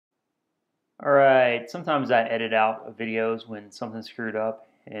Alright, sometimes I edit out videos when something's screwed up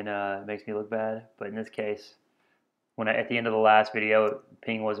and it makes me look bad, but in this case, at the end of the last video,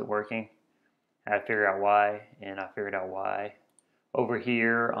 ping wasn't working. I had to figure out why, and I figured out why. Over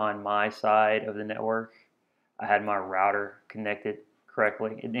here on my side of the network, I had my router connected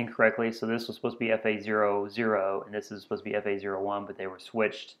incorrectly, so this was supposed to be FA00 and this is supposed to be FA01, but they were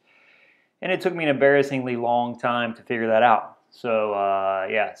switched. And it took me an embarrassingly long time to figure that out. So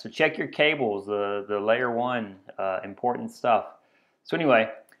yeah, so check your cables, the layer 1, important stuff. So anyway,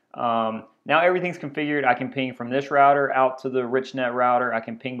 now everything's configured. I can ping from this router out to the RichNet router. I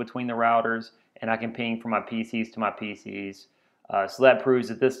can ping between the routers, and I can ping from my PCs to my PCs. So that proves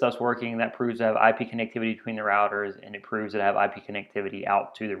that this stuff's working. That proves I have IP connectivity between the routers, and it proves that I have IP connectivity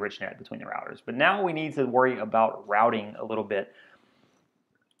out to the RichNet between the routers. But now we need to worry about routing a little bit.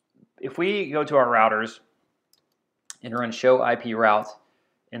 If we go to our routers and run show IP route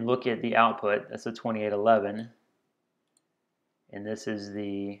and look at the output, that's the 2811, and this is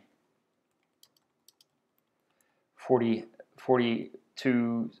the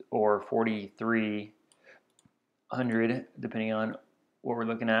 42 or 4300, depending on what we're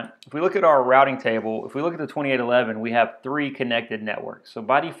looking at. If we look at our routing table, if we look at the 2811, we have 3 connected networks. So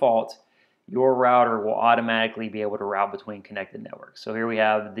by default, your router will automatically be able to route between connected networks. So here we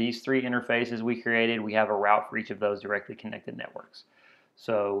have these 3 interfaces we created. We have a route for each of those directly connected networks.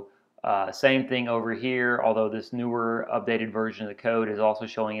 So same thing over here, although this newer updated version of the code is also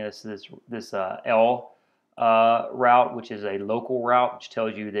showing us this L route, which is a local route, which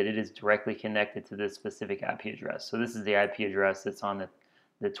tells you that it is directly connected to this specific IP address. So this is the IP address that's on the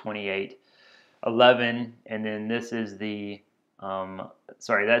 2811, and then this is the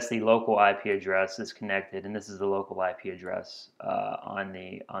that's the local IP address that's connected, and this is the local IP address on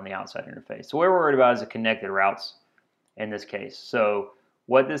the outside interface. So what we're worried about is the connected routes in this case. So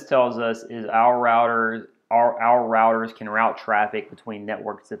what this tells us is our routers can route traffic between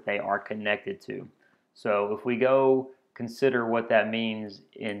networks that they are connected to. So if we go consider what that means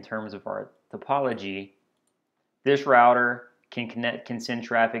in terms of our topology, this router can send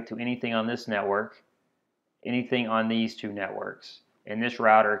traffic to anything on this network, anything on these 2 networks, and this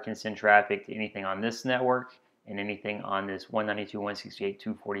router can send traffic to anything on this network and anything on this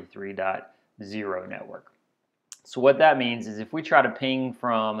 192.168.243.0 network. So what that means is if we try to ping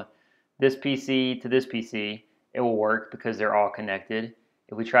from this PC to this PC, it will work because they're all connected.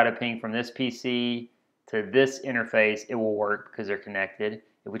 If we try to ping from this PC to this interface, it will work because they're connected.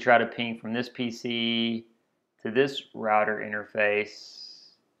 If we try to ping from this PC to this router interface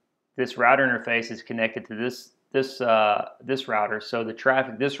is connected to this router. So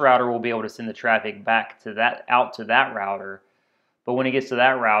this router will be able to send the traffic back to out to that router. But when it gets to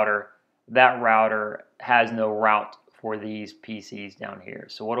that router has no route for these PCs down here.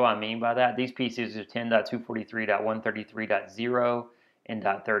 So what do I mean by that? These PCs are 10.243.133.0 and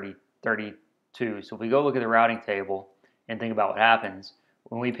 .32. So if we go look at the routing table and think about what happens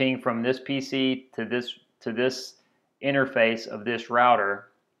when we ping from this PC to this interface of this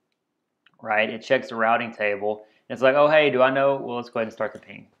router, right? It checks the routing table. And it's like, oh, hey, do I know? Well, let's go ahead and start the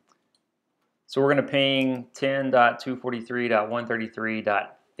ping. So we're going to ping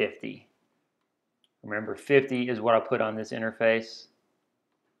 10.243.133.50. Remember, 50 is what I put on this interface.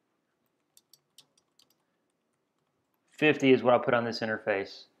 50 is what I put on this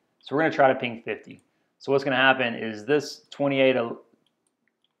interface. So we're going to try to ping 50. So what's going to happen is this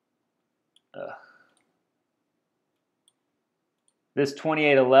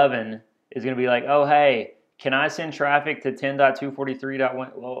 2811 is going to be like, oh, hey, can I send traffic to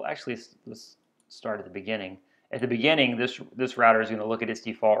 10.243.1? Well, actually, let's start at the beginning. At the beginning, this router is going to look at its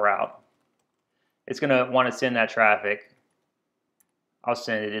default route. It's going to want to send that traffic. I'll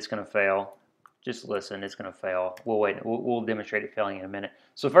send it. It's going to fail. Just listen. It's going to fail. We'll wait. We'll demonstrate it failing in a minute.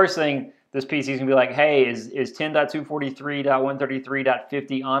 So first thing, this PC is going to be like, hey, is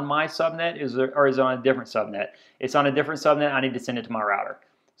 10.243.133.50 on my subnet, or is it on a different subnet? It's on a different subnet. I need to send it to my router.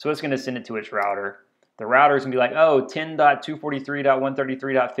 So it's going to send it to its router. The router is going to be like, oh,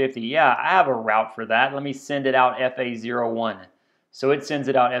 10.243.133.50. Yeah, I have a route for that. Let me send it out FA01. So it sends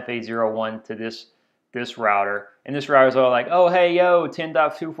it out FA01 to this router. And this router is all like, oh, hey, yo,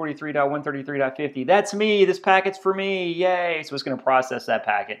 10.243.133.50. That's me. This packet's for me. Yay. So it's going to process that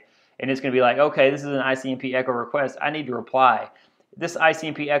packet. And it's going to be like, okay, this is an ICMP echo request. I need to reply. This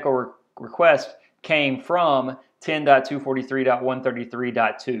ICMP echo request came from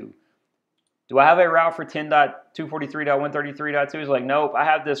 10.243.133.2. Do I have a route for 10.243.133.2? It's like, nope, I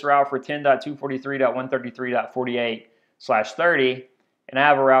have this route for 10.243.133.48/30, and I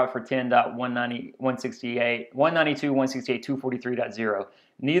have a route for 10.192.168.243.0.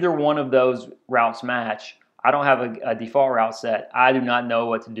 Neither one of those routes match. I don't have a default route set. I do not know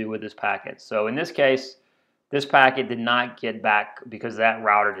what to do with this packet. So in this case, this packet did not get back because that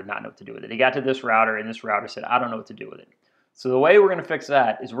router did not know what to do with it. It got to this router, and this router said, I don't know what to do with it. So the way we're going to fix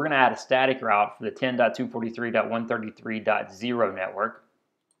that is we're going to add a static route for the 10.243.133.0 network.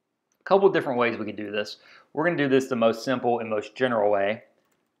 A couple of different ways we can do this. We're going to do this the most simple and most general way.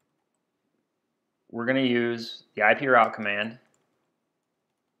 We're going to use the IP route command,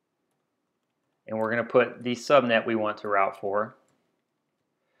 and we're going to put the subnet we want to route for,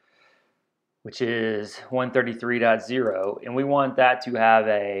 which is 133.0, and we want that to have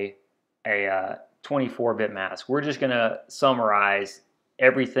a 24-bit mask. We're just going to summarize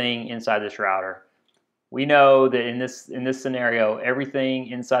everything inside this router. We know that in this scenario, everything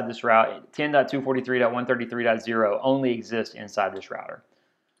inside this route, 10.243.133.0, only exists inside this router.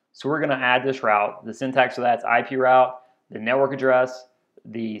 So we're going to add this route. The syntax for that's IP route, the network address,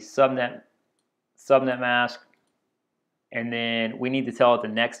 the subnet mask, and then we need to tell it the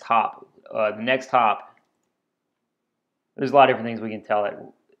next hop. There's a lot of different things we can tell it.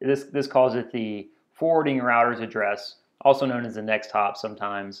 This calls it the forwarding router's address, also known as the next hop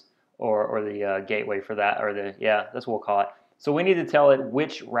sometimes, or the gateway for that, or that's what we'll call it. So we need to tell it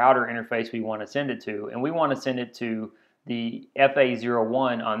which router interface we want to send it to, and we want to send it to the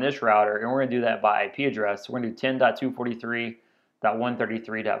FA01 on this router, and we're going to do that by IP address. So we're going to do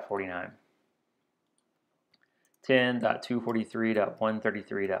 10.243.133.49.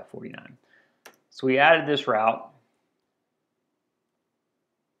 10.243.133.49. So we added this route.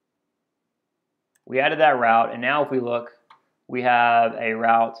 We added that route, and now if we look, we have a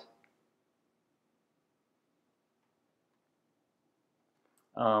route.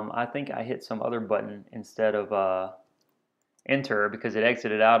 I think I hit some other button instead of enter because it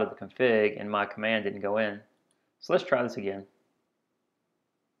exited out of the config and my command didn't go in. So let's try this again.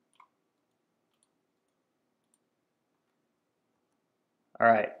 All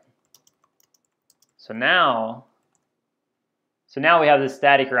right. So now we have this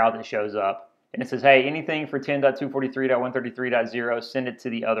static route that shows up, and it says, hey, anything for 10.243.133.0, send it to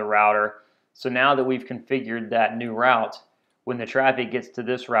the other router. So now that we've configured that new route, when the traffic gets to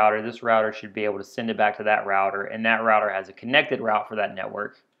this router should be able to send it back to that router, and that router has a connected route for that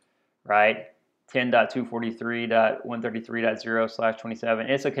network, right? 10.243.133.0/27.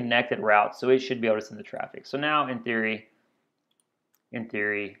 It's a connected route, so it should be able to send the traffic. So now, in theory,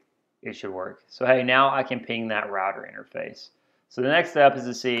 it should work. So hey, now I can ping that router interface. So the next step is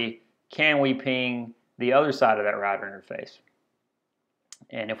to see, can we ping the other side of that router interface?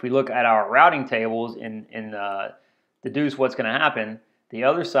 And if we look at our routing tables and deduce what's going to happen, the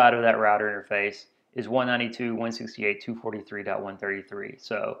other side of that router interface is 192.168.243.133.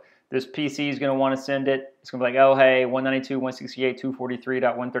 So this PC is going to want to send it. It's going to be like, oh, hey,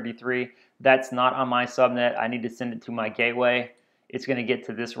 192.168.243.133. That's not on my subnet. I need to send it to my gateway. It's going to get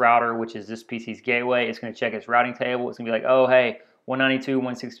to this router, which is this PC's gateway. It's going to check its routing table. It's going to be like, oh, hey,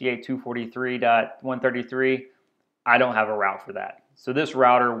 192.168.243.133. I don't have a route for that. So this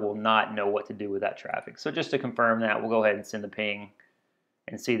router will not know what to do with that traffic. So just to confirm that, we'll go ahead and send the ping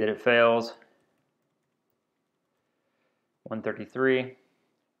and see that it fails. 133.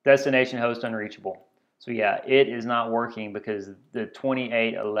 Destination host unreachable. So yeah, it is not working because the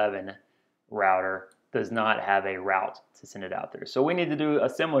 2811 router does not have a route to send it out there. So we need to do a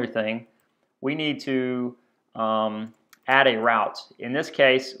similar thing. We need to add a route. In this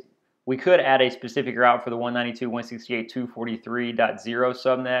case, we could add a specific route for the 192.168.243.0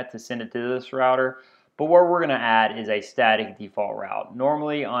 subnet to send it to this router, but what we're going to add is a static default route.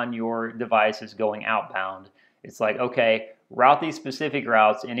 Normally on your device is going outbound. It's like, okay, route these specific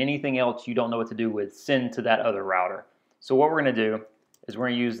routes, and anything else you don't know what to do with, send to that other router. So what we're going to do is we're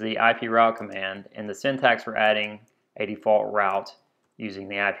going to use the IP route command, and the syntax for adding a default route using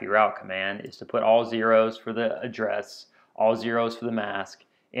the IP route command is to put all zeros for the address, all zeros for the mask,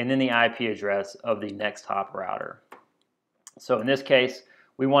 and then the IP address of the next hop router. So in this case,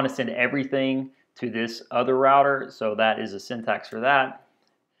 we want to send everything to this other router, so that is a syntax for that.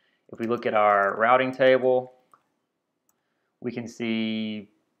 If we look at our routing table, we can see,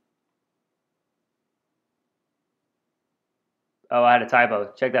 oh, I had a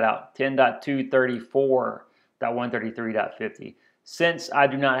typo. Check that out. 10.234.133.50. Since I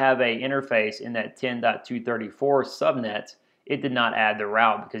do not have an interface in that 10.234 subnet, it did not add the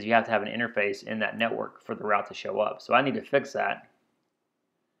route because you have to have an interface in that network for the route to show up. So I need to fix that.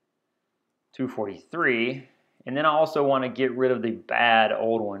 243. And then I also want to get rid of the bad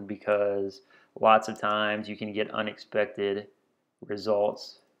old one because lots of times you can get unexpected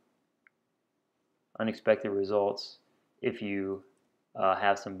results. If you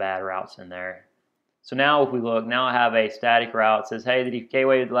have some bad routes in there. So now if we look, now I have a static route. It says, hey, the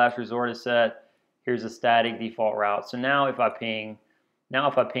gateway of last resort is set. Here's a static default route. So now if I ping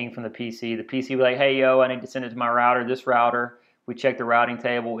from the PC will be like, hey, yo, I need to send it to my router, this router. We check the routing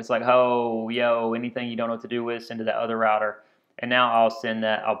table. It's like, oh, yo, anything you don't know what to do with, send to that other router. And now I'll send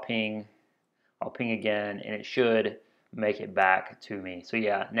that, I'll ping again, and it should make it back to me. So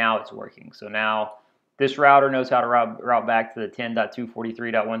yeah, now it's working. So now this router knows how to route back to the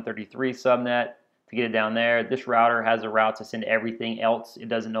 10.243.133 subnet to get it down there. This router has a route to send everything else it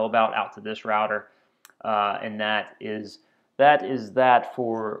doesn't know about out to this router, and that is that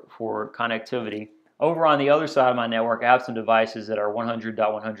for connectivity. Over on the other side of my network, I have some devices that are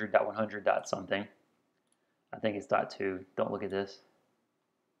 100.100.100. something. I think it's .2. Don't look at this.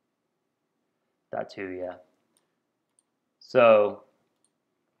 .2, yeah. So,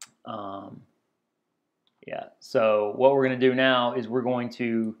 yeah. So what we're going to do now is we're going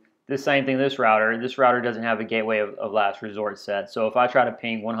to the same thing. This router doesn't have a gateway of last resort set. So if I try to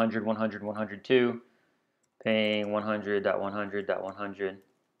ping 100, 100, 102, ping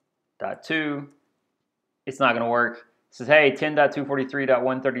 100.100.100.2, it's not going to work. It says, hey,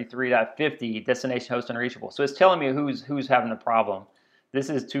 10.243.133.50 destination host unreachable. So it's telling me who's having the problem. This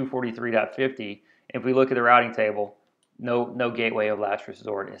is 243.50. If we look at the routing table, no gateway of last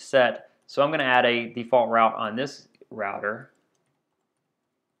resort is set. So I'm going to add a default route on this router.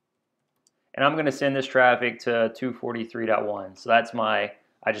 And I'm going to send this traffic to 243.1. So that's I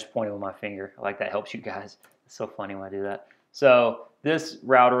just pointed with my finger. I like that helps you guys. It's so funny when I do that. So this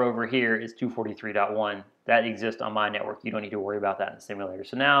router over here is 243.1. That exists on my network. You don't need to worry about that in the simulator.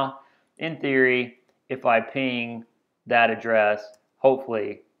 So now, in theory, if I ping that address,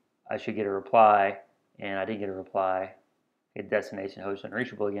 hopefully I should get a reply. And I did get a reply. Get destination host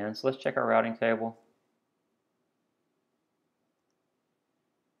unreachable again. So let's check our routing table.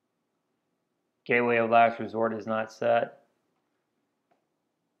 Gateway of last resort is not set.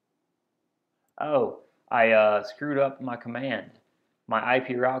 Oh, I screwed up my command. My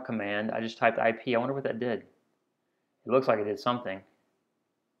IP route command, I just typed IP. I wonder what that did. It looks like it did something.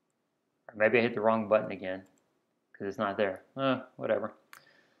 Or maybe I hit the wrong button again because it's not there. Whatever.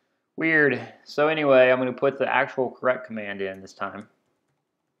 Weird. So anyway, I'm going to put the actual correct command in this time.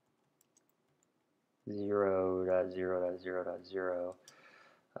 0.0.0.0.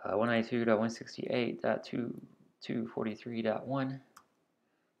 192.168.243.1.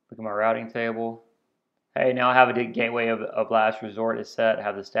 Look at my routing table. Hey, now I have a gateway of last resort is set. I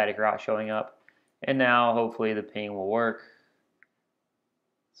have the static route showing up. And now hopefully the ping will work.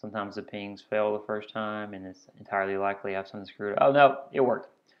 Sometimes the pings fail the first time, and it's entirely likely I have something screwed up. Oh no, it worked.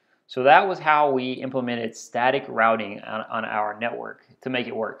 So that was how we implemented static routing on our network to make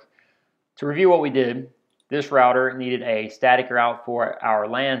it work. To review what we did, this router needed a static route for our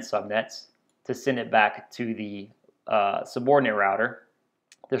LAN subnets to send it back to the subordinate router.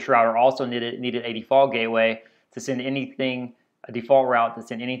 This router also needed a default gateway to send anything, a default route to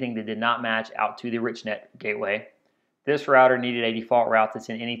send anything that did not match out to the RichNet gateway. This router needed a default route to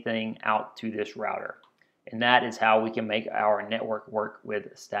send anything out to this router. And that is how we can make our network work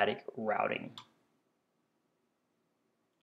with static routing.